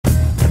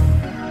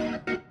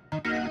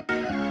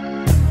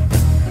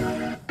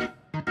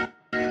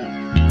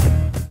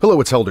Hello,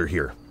 it's Elder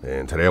here,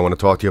 and today I want to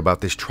talk to you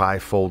about this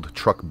trifold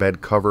truck bed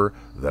cover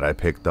that I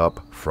picked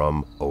up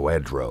from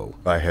Oedro.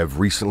 I have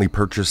recently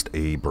purchased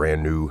a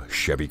brand new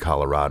Chevy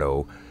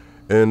Colorado,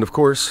 and of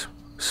course,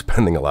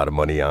 spending a lot of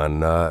money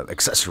on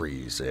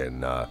accessories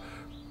and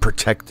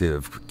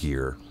protective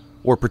gear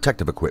or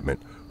protective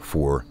equipment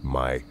for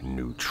my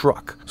new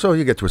truck. So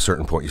you get to a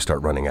certain point, you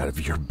start running out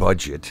of your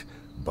budget.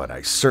 But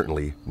I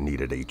certainly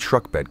needed a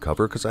truck bed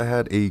cover because I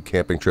had a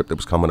camping trip that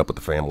was coming up with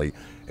the family,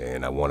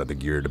 and I wanted the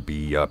gear to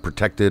be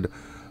protected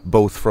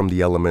both from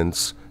the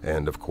elements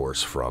and, of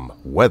course, from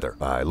weather.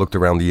 I looked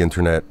around the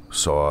internet,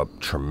 saw a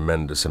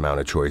tremendous amount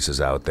of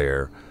choices out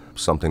there,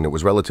 something that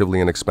was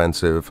relatively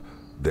inexpensive,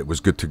 that was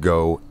good to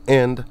go,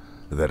 and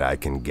that I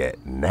can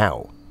get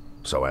now.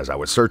 So as I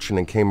was searching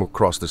and came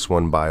across this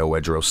one by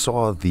Oedro,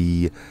 saw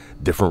the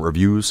different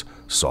reviews,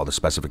 saw the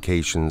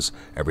specifications,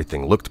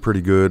 everything looked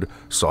pretty good,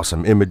 saw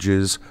some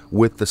images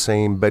with the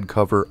same bed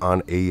cover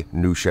on a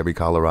new Chevy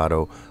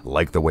Colorado,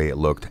 liked the way it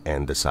looked,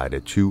 and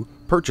decided to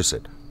purchase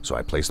it. So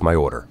I placed my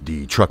order.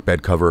 The truck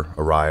bed cover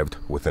arrived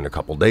within a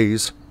couple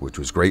days, which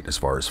was great as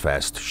far as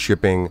fast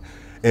shipping,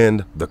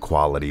 and the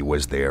quality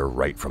was there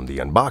right from the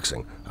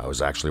unboxing. I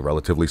was actually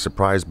relatively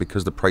surprised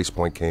because the price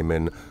point came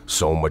in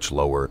so much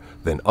lower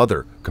than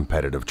other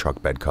competitive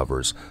truck bed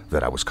covers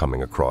that I was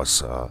coming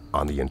across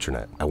on the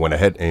internet. I went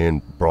ahead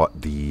and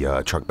brought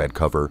the truck bed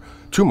cover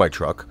to my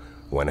truck,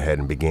 went ahead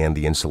and began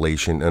the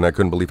installation, and I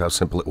couldn't believe how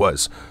simple it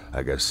was.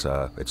 I guess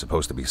it's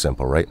supposed to be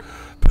simple, right?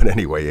 But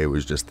anyway, it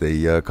was just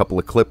a couple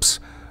of clips.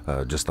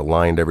 Just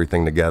aligned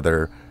everything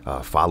together,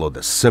 followed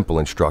the simple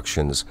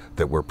instructions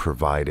that were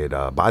provided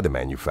by the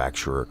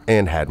manufacturer,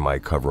 and had my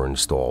cover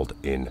installed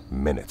in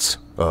minutes.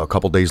 A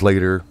couple days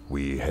later,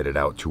 we headed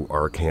out to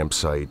our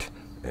campsite,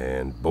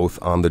 and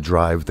both on the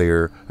drive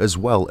there, as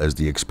well as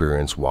the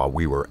experience while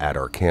we were at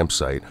our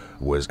campsite,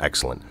 was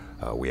excellent.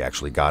 We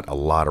actually got a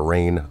lot of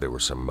rain. There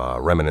were some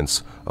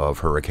remnants of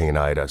Hurricane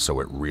Ida, so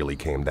it really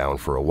came down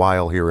for a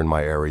while here in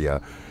my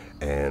area,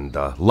 and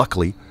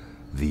luckily,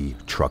 the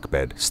truck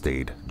bed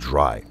stayed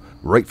dry.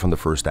 Right from the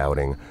first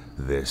outing,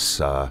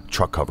 this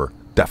truck cover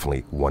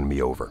definitely won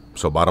me over.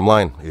 So bottom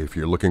line, if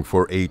you're looking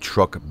for a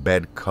truck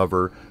bed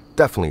cover,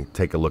 definitely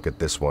take a look at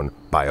this one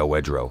by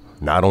Oedro.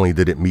 Not only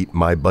did it meet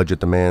my budget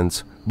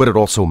demands, but it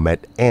also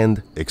met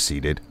and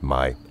exceeded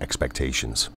my expectations.